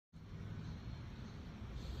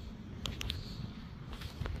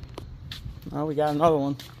Well, we got another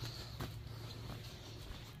one.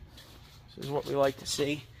 This is what we like to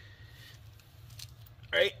see.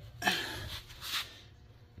 Right?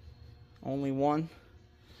 Only one.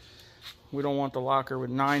 We don't want the locker with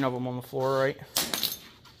 9 of them on the floor, right?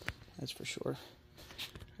 That's for sure.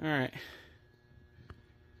 Alright.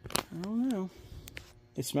 I don't know.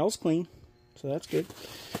 It smells clean, so that's good.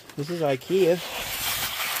 This is IKEA.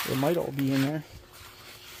 It might all be in there.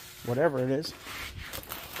 Whatever it is.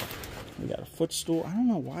 We got a footstool. I don't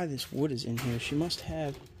know why this wood is in here. She must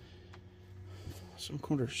have some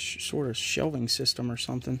kind of sort of shelving system or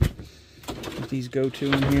something that these go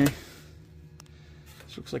to in here.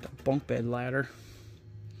 This looks like a bunk bed ladder.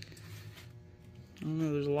 I don't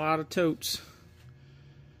know, there's a lot of totes.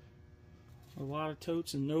 A lot of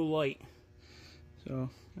totes and no light.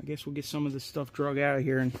 So I guess we'll get some of this stuff drug out of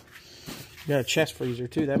here. And we got a chest freezer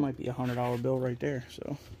too. That might be a $100 bill right there.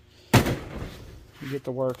 So we get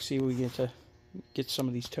to work, see if we get to get some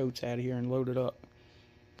of these totes out of here and load it up.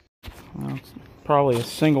 Well, it's probably a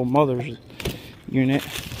single mother's unit.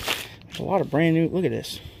 There's a lot of brand new, look at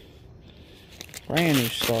this. Brand new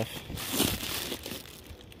stuff.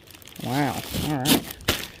 Wow, alright.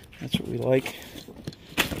 That's what we like.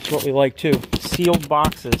 That's what we like too. Sealed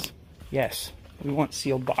boxes. Yes, we want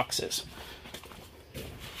sealed boxes.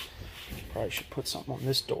 Probably should put something on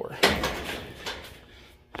this door.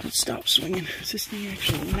 Let's stop swinging. Is this thing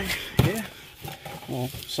actually in there? Yeah. Well,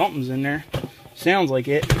 something's in there. Sounds like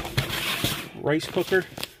it. Rice cooker.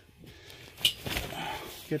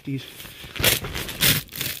 Got these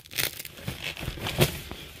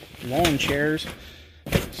lawn chairs.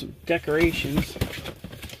 Some decorations.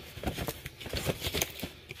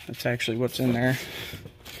 That's actually what's in there.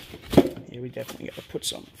 Yeah, we definitely got to put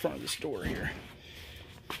something in front of this door here.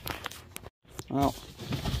 Well,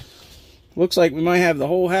 looks like we might have the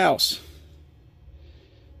whole house.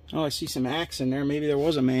 Oh, I see some axe in there. Maybe there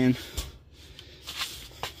was a man.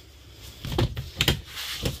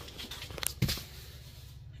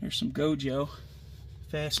 There's some Gojo.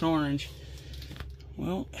 Fast orange.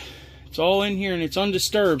 Well, it's all in here and it's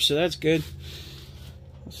undisturbed, so that's good.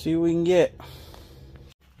 Let's see what we can get.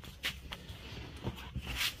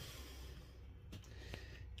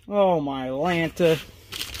 Oh my Lanta.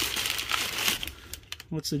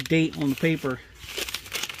 What's the date on the paper?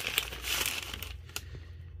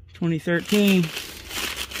 2013.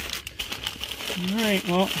 Alright,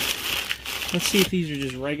 well, let's see if these are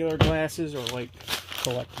just regular glasses or like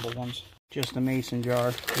collectible ones. Just a mason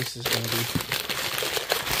jar. This is going to be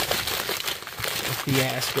a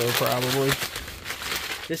fiasco probably.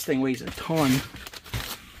 This thing weighs a ton.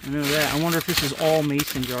 I know that. I wonder if this is all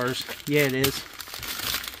mason jars. Yeah, it is.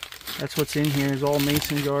 That's what's in here, is all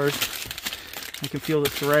mason jars. I can feel the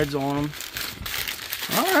threads on them.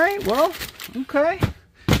 Alright, well, okay.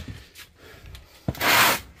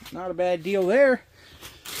 Not a bad deal there.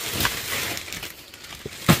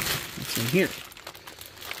 What's in here?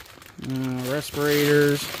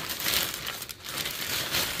 Respirators.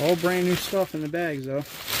 All brand new stuff in the bags, though.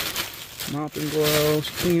 Mopping gloves,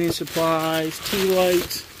 cleaning supplies, tea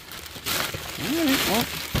lights. Alright, well,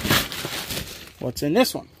 what's in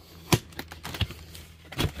this one?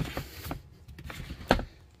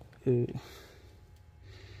 Ooh.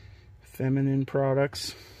 Feminine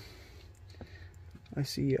products. I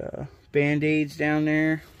see Band-Aids down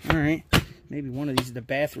there. Alright. Maybe one of these is the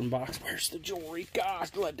bathroom box. Where's the jewelry?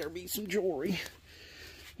 Gosh, let there be some jewelry.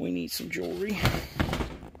 We need some jewelry.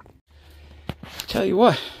 Tell you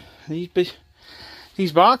what,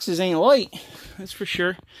 these boxes ain't light. That's for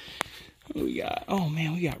sure. What do we got? Oh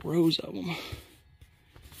man, we got rows of them.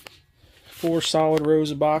 4 solid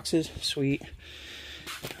rows of boxes. Sweet.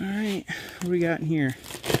 Alright, what do we got in here?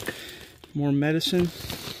 More medicine.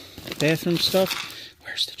 Bathroom stuff.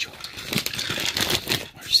 Where's the jewelry?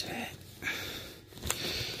 Where's that?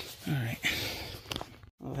 Alright.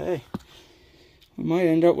 Oh hey. We might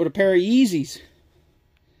end up with a pair of Yeezys.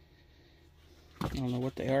 I don't know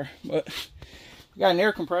what they are, but we got an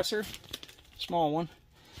air compressor. Small one.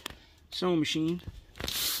 Sewing machine.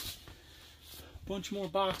 Bunch more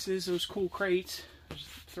boxes, those cool crates. There's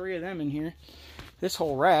 3 of them in here. This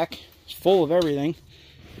whole rack is full of everything.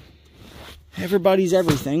 Everybody's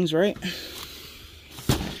everything's, right?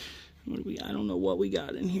 What do we? I don't know what we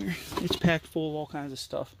got in here. It's packed full of all kinds of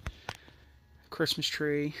stuff. Christmas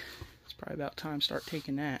tree. It's probably about time to start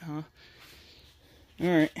taking that, huh?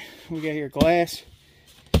 Alright, we got here glass.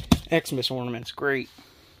 Xmas ornaments, great.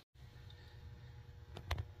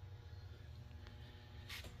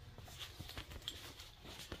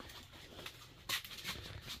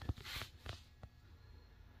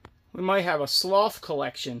 We might have a sloth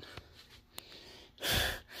collection.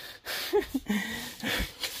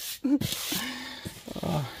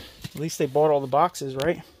 At least they bought all the boxes,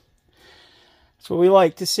 right? That's what we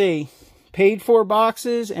like to see. Paid for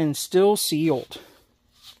boxes and still sealed.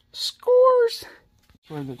 Scores!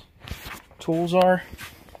 Where the tools are.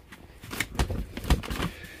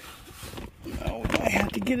 Oh, I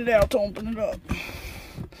have to get it out to open it up.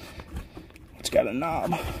 It's got a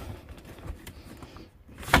knob.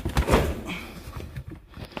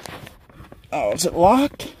 Oh, is it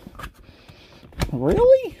locked?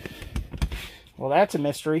 Really? Well, that's a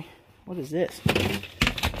mystery. What is this?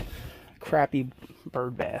 Crappy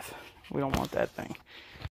bird bath. We don't want that thing.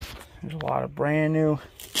 There's a lot of brand new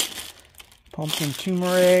pumpkin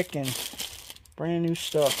turmeric and brand new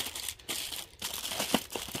stuff.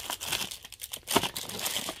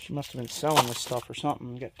 She must have been selling this stuff or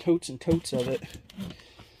something. We got totes and totes of it.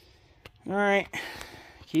 Alright.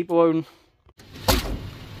 Keep loading.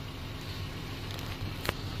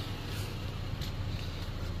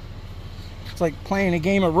 It's like playing a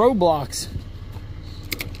game of Roblox.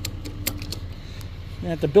 I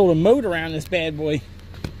have to build a moat around this bad boy.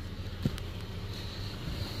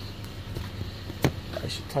 I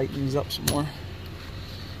should tighten these up some more.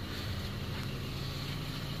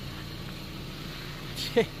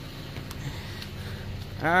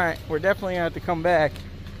 Alright, we're definitely going to have to come back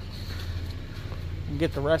and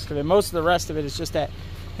get the rest of it. Most of the rest of it is just that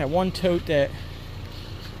one tote that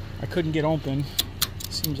I couldn't get open.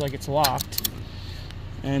 Seems like it's locked.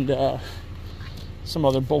 And some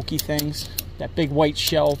other bulky things. That big white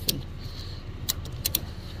shelf.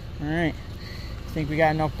 Alright. Think we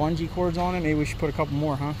got enough bungee cords on it? Maybe we should put a couple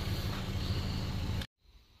more, huh?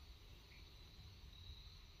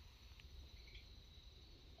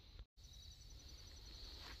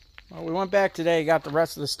 Well, we went back today, got the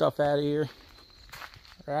rest of the stuff out of here.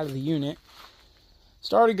 Or out of the unit.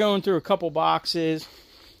 Started going through a couple boxes.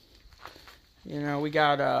 You know, we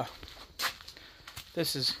got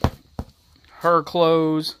this is her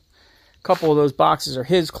clothes. A couple of those boxes are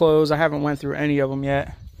his clothes. I haven't went through any of them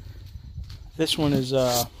yet. This one is,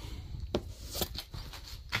 what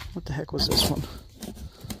the heck was this one?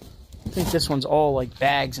 I think this one's all like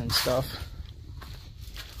bags and stuff.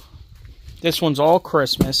 This one's all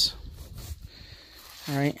Christmas.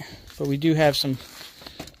 Alright, but we do have some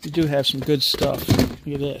good stuff.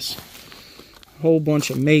 Look at this. A whole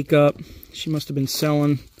bunch of makeup. She must have been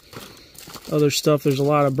selling other stuff. There's a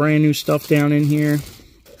lot of brand new stuff down in here.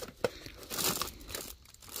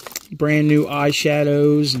 Brand new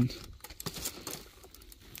eyeshadows and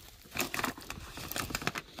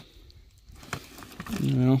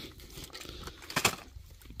you know,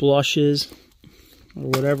 blushes or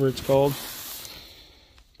whatever it's called.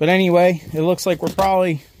 But anyway, it looks like we're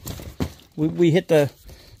probably we hit the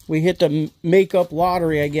makeup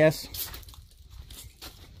lottery, I guess.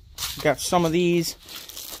 Got some of these.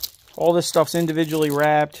 All this stuff's individually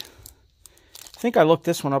wrapped. I think I looked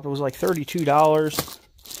this one up. It was like $32.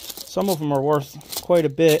 Some of them are worth quite a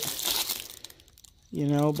bit, you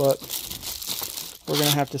know, but we're going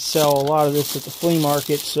to have to sell a lot of this at the flea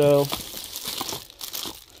market, so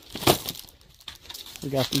we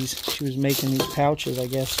got these. She was making these pouches, I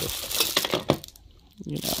guess, to,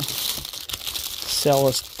 you know, sell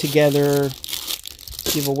us together,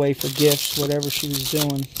 give away for gifts, whatever she was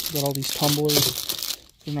doing. Got all these tumblers.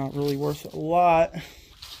 They're not really worth a lot.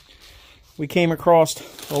 We came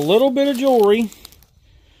across a little bit of jewelry.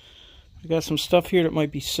 We got some stuff here that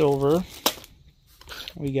might be silver.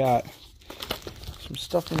 We got some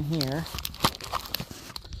stuff in here.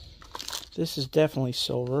 This is definitely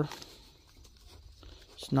silver.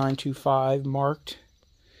 It's 925 marked.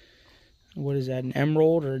 What is that, an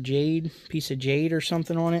emerald or a jade? Piece of jade or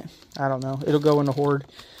something on it? I don't know. It'll go in the hoard.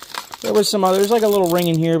 There was some other. There's like a little ring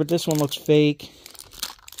in here, but this one looks fake.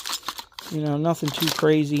 You know, nothing too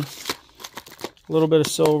crazy. A little bit of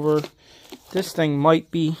silver. This thing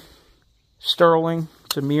might be sterling.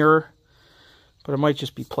 It's a mirror, but it might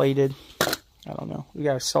just be plated. I don't know. We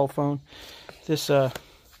got a cell phone. This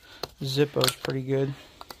Zippo's pretty good.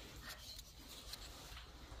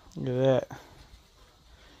 Look at that.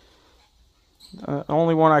 The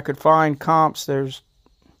only one I could find comps. There's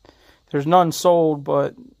none sold,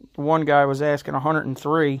 but one guy was asking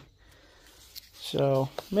 103. So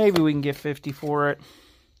maybe we can get 50 for it.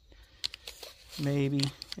 Maybe.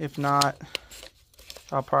 If not,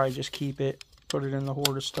 I'll probably just keep it, put it in the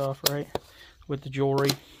hoard of stuff, right? With the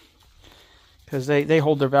jewelry. Because they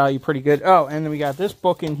hold their value pretty good. Oh, and then we got this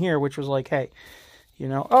book in here, which was like, hey, you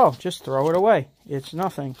know, oh, just throw it away. It's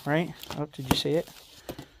nothing, right? Oh, did you see it?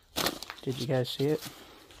 Did you guys see it?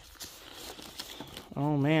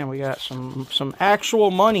 Oh, man, we got some actual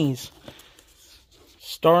monies.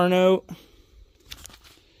 Star note.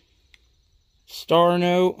 Star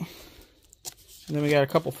Note. And then we got a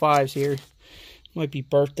couple 5s here. Might be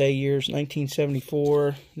birthday years,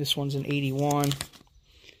 1974. This one's an 81.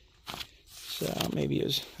 So maybe it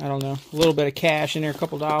was, I don't know, a little bit of cash in there, a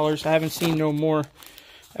couple dollars. I haven't seen no more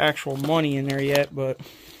actual money in there yet, but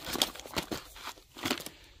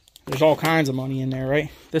there's all kinds of money in there, right?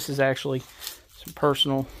 This is actually some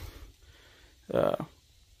personal,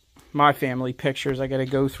 my family pictures I got to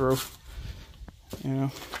go through. You know,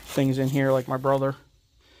 things in here like my brother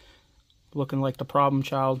looking like the problem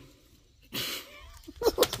child.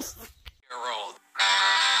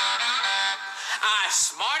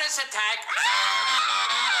 Smartest attack.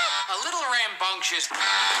 A little rambunctious.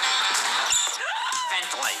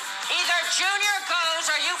 Bentley. Either Junior goes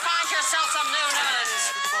or you find yourself some new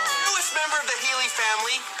nuns. Newest member of the Healy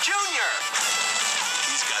family, Junior.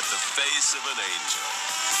 He's got the face of an angel.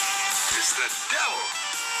 It's the devil.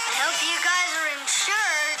 I hope you guys are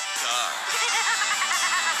insured.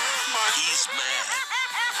 He's mad.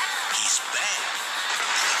 He's bad.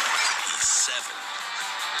 He's 7.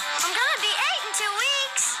 I'm gonna be 8 in 2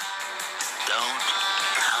 weeks. Don't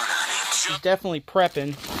count on him. He's definitely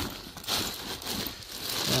prepping.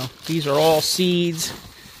 You know, these are all seeds.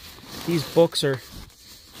 These books are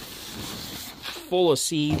full of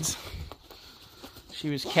seeds. She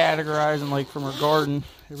was categorizing like from her garden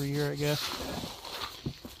every year, I guess.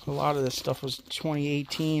 A lot of this stuff was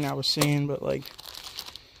 2018, I was saying, but like,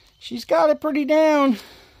 she's got it pretty down.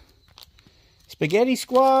 Spaghetti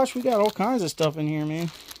squash, we got all kinds of stuff in here, man.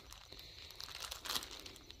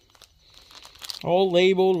 All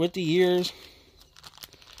labeled with the years.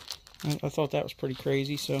 I thought that was pretty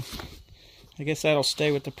crazy, so I guess that'll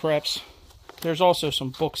stay with the preps. There's also some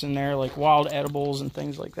books in there, like wild edibles and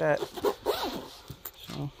things like that.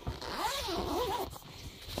 So,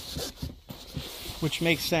 which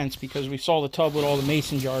makes sense because we saw the tub with all the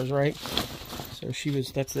mason jars, right? So she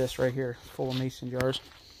was, that's this right here, full of mason jars.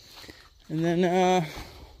 And then,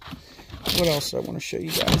 what else I want to show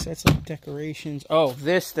you guys? That's like decorations. Oh,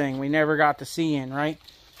 this thing we never got to see in, right?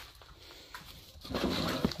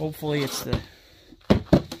 Hopefully it's the...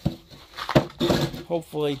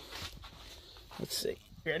 Hopefully... Let's see.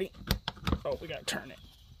 Ready? Oh, we gotta turn it.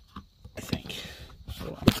 I think.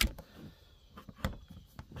 Hold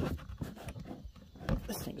on.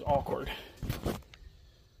 This thing's awkward.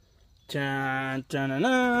 Dun, dun, dun,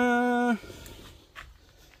 dun.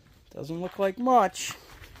 Doesn't look like much.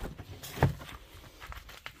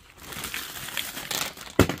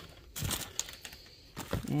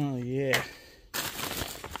 Oh, yeah.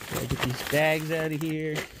 Gotta get these bags out of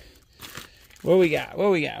here. What we got?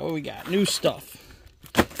 What we got? What we got? New stuff.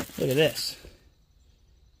 Look at this.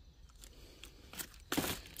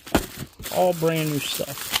 All brand new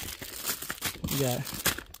stuff. We got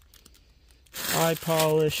eye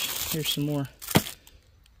polish. Here's some more.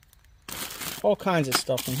 All kinds of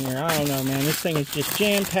stuff in here. I don't know, man. This thing is just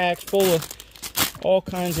jam-packed, full of all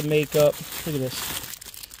kinds of makeup. Look at this.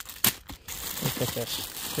 Look at this.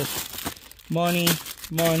 Just money,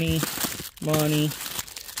 money, money,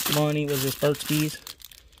 money. Was this Burt's Bees?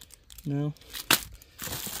 No.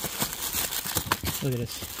 Look at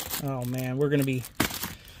this. Oh man, we're gonna be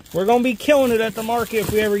killing it at the market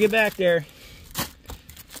if we ever get back there.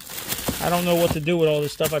 I don't know what to do with all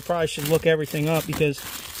this stuff. I probably should look everything up because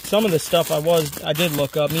some of the stuff I did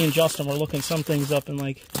look up. Me and Justin were looking some things up and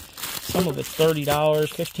like some of it's $30,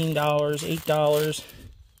 $15, $8.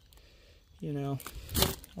 You know,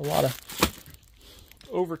 a lot of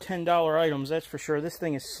over $10 items, that's for sure. This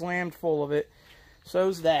thing is slammed full of it.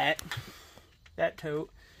 So's that. That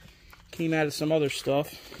tote came out of some other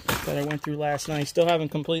stuff that I went through last night. Still haven't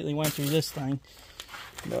completely went through this thing.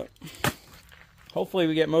 But hopefully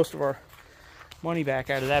we get most of our money back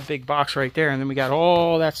out of that big box right there. And then we got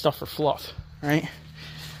all that stuff for fluff, right?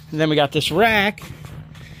 And then we got this rack,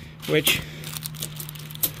 which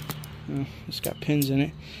it's got pins in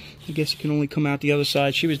it. I guess it can only come out the other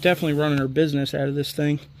side. She was definitely running her business out of this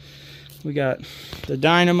thing. We got the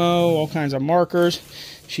dynamo, all kinds of markers.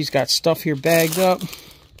 She's got stuff here bagged up.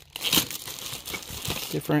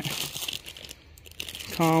 Different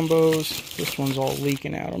combos. This one's all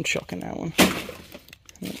leaking out. I'm chucking that one.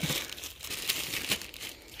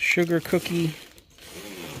 Sugar cookie.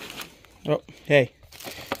 Oh, hey.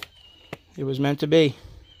 It was meant to be.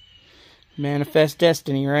 Manifest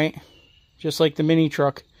destiny, right? Just like the mini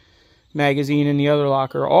truck magazine in the other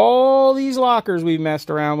locker. All these lockers we've messed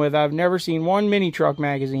around with, I've never seen one mini truck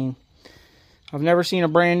magazine. I've never seen a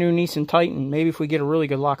brand new Nissan Titan. Maybe if we get a really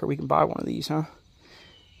good locker, we can buy one of these, huh?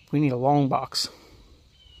 We need a long box.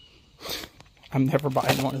 I'm never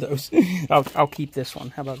buying one of those. I'll keep this one.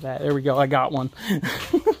 How about that? There we go. I got one.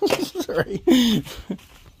 Right.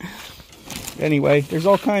 Anyway, there's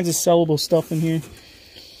all kinds of sellable stuff in here.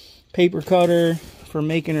 Paper cutter for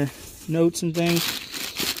making her notes and things.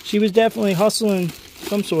 She was definitely hustling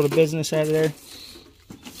some sort of business out of there.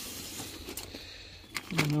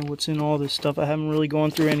 I don't know what's in all this stuff. I haven't really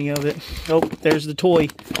gone through any of it. Oh, there's the toy.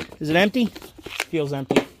 Is it empty? Feels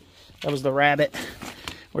empty. That was the rabbit.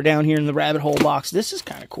 We're down here in the rabbit hole box. This is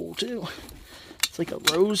kind of cool too. It's like a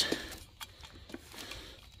rose.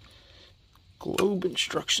 Globe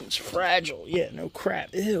instructions. Fragile. Yeah, no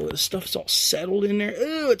crap. Ew, the stuff's all settled in there.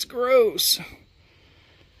 Ew, it's gross.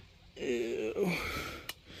 Ew.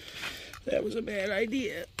 That was a bad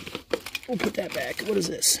idea. We'll put that back. What is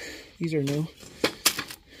this? These are new.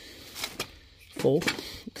 Full.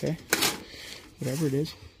 Okay. Whatever it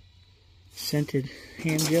is. Scented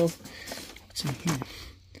hand gel. What's in here?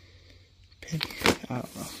 Pen. I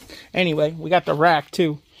don't know. Anyway, we got the rack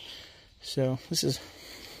too. So this is,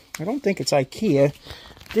 I don't think it's IKEA.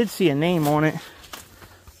 I did see a name on it.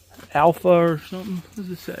 Alpha or something. What does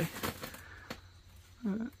it say?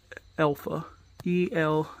 Alpha.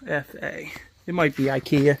 E-L-F-A. It might be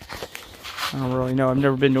IKEA. I don't really know. I've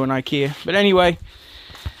never been to an IKEA. But anyway,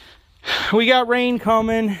 we got rain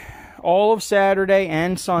coming all of Saturday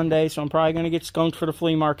and Sunday, so I'm probably going to get skunked for the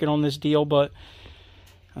flea market on this deal, but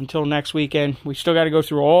until next weekend, we still got to go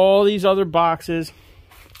through all these other boxes.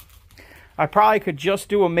 I probably could just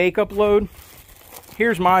do a makeup load.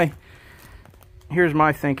 Here's my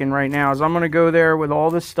thinking right now, is I'm going to go there with all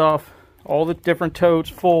this stuff, all the different totes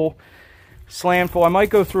full, slam full. I might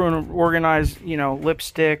go through and organize, you know,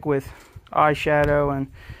 lipstick with eyeshadow and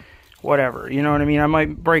whatever, you know what I mean? I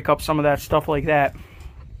might break up some of that stuff like that.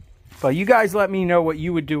 But you guys let me know what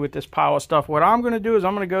you would do with this pile of stuff. What I'm going to do is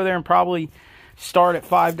I'm going to go there and probably start at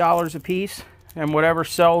 $5 a piece. And whatever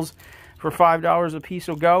sells for $5 a piece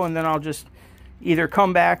will go. And then I'll just either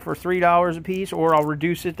come back for $3 a piece, or I'll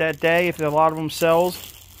reduce it that day if a lot of them sells.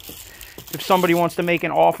 If somebody wants to make an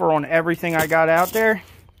offer on everything I got out there,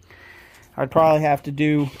 I'd probably have to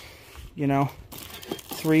do, you know,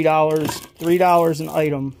 $3 an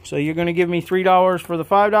item. So you're going to give me $3 for the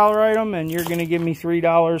 $5 item, and you're going to give me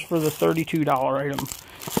 $3 for the $32 item,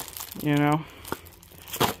 you know.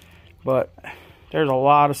 But there's a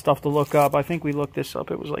lot of stuff to look up. I think we looked this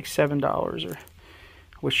up. It was like $7 or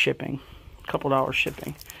with shipping, a couple dollars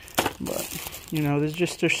shipping. But you know,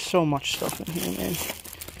 there's so much stuff in here, man.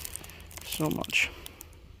 So much.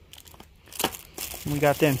 And we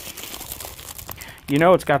got them. You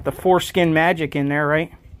know, it's got the foreskin magic in there,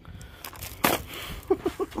 right?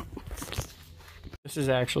 This is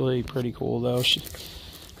actually pretty cool, though.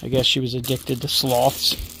 I guess she was addicted to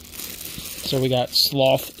sloths. So we got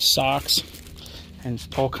sloth socks and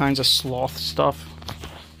all kinds of sloth stuff.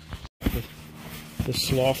 The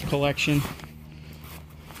sloth collection.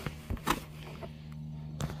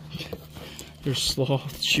 There's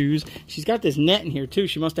sloth shoes. She's got this net in here too.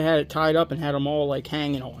 She must have had it tied up and had them all like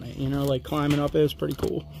hanging on it, you know, like climbing up. It was pretty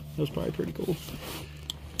cool. It was probably pretty cool.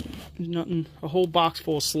 There's nothing, a whole box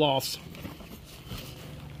full of sloths.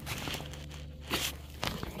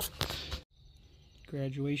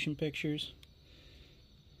 Graduation pictures.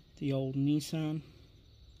 The old Nissan.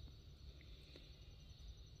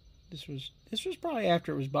 This was probably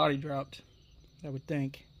after it was body dropped, I would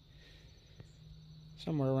think.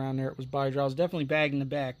 Somewhere around there it was body dropped. I was definitely bagged in the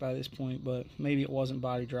back by this point, but maybe it wasn't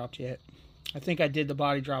body dropped yet. I think I did the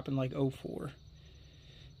body drop in like 04.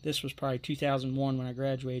 This was probably 2001 when I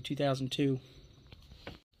graduated, 2002.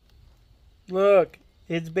 Look,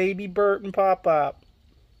 it's baby Bert and Pop Pop.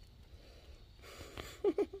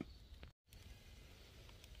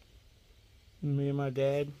 Me and my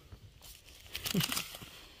dad.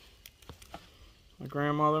 My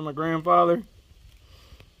grandmother, my grandfather.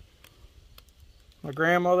 My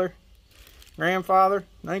grandmother, grandfather,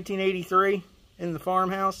 1983, in the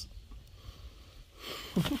farmhouse.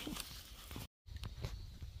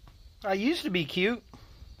 I used to be cute.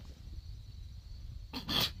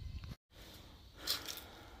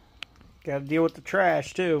 Got to deal with the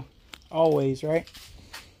trash too, always, right?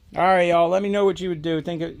 All right, y'all. Let me know what you would do.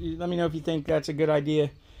 Let me know if you think that's a good idea.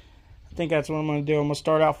 I think that's what I'm going to do. I'm going to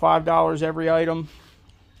start out $5 every item.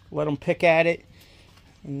 Let them pick at it,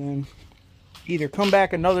 and then either come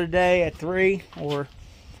back another day at 3 or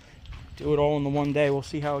do it all in the one day. We'll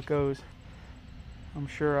see how it goes. I'm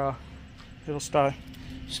sure it'll start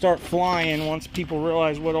flying once people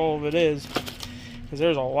realize what all of it is, because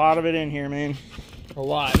there's a lot of it in here, man. A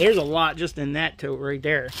lot. There's a lot just in that tote right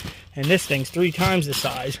there, and this thing's 3 times the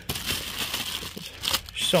size.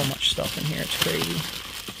 There's so much stuff in here, it's crazy.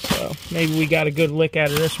 So maybe we got a good lick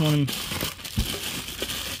out of this one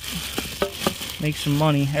make some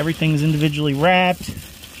money. Everything's individually wrapped,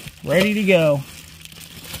 ready to go.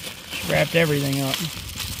 Just wrapped everything up.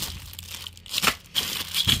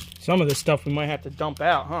 Some of this stuff we might have to dump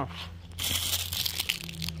out, huh?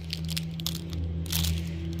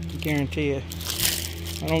 I guarantee you.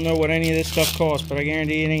 I don't know what any of this stuff costs, but I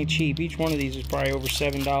guarantee it ain't cheap. Each one of these is probably over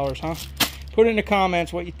 $7, huh? Put in the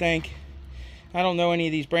comments what you think. I don't know any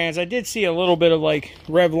of these brands. I did see a little bit of like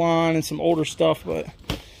Revlon and some older stuff, but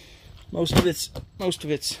most of it's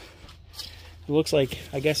it looks like,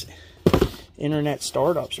 I guess, internet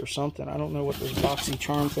startups or something. I don't know what this Boxy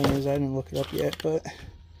Charm thing is. I didn't look it up yet, but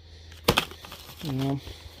you know,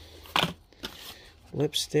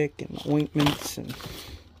 lipstick and ointments and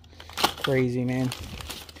crazy, man.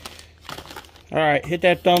 All right, hit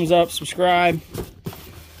that thumbs up, subscribe.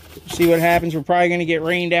 See what happens. We're probably going to get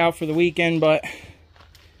rained out for the weekend, but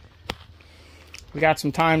we got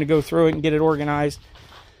some time to go through it and get it organized.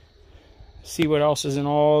 See what else is in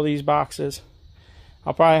all these boxes.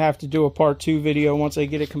 I'll probably have to do a part 2 video once I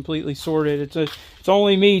get it completely sorted. It's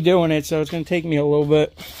only me doing it, so it's going to take me a little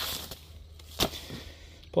bit.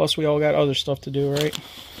 Plus, we all got other stuff to do, right?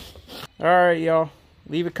 All right, y'all.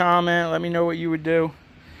 Leave a comment. Let me know what you would do.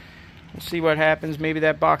 We'll see what happens. Maybe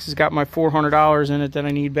that box has got my $400 in it that I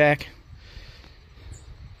need back.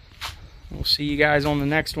 We'll see you guys on the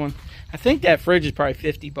next one. I think that fridge is probably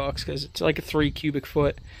 50 bucks because it's like a 3 cubic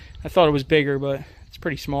foot. I thought it was bigger, but it's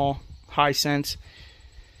pretty small. High sense.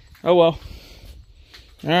 Oh well.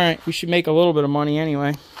 Alright, we should make a little bit of money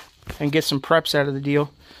anyway. And get some preps out of the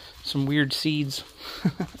deal. Some weird seeds.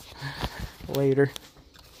 Later.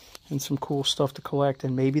 And some cool stuff to collect.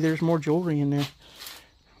 And maybe there's more jewelry in there.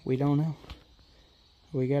 We don't know.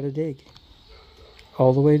 We gotta dig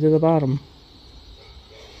all the way to the bottom.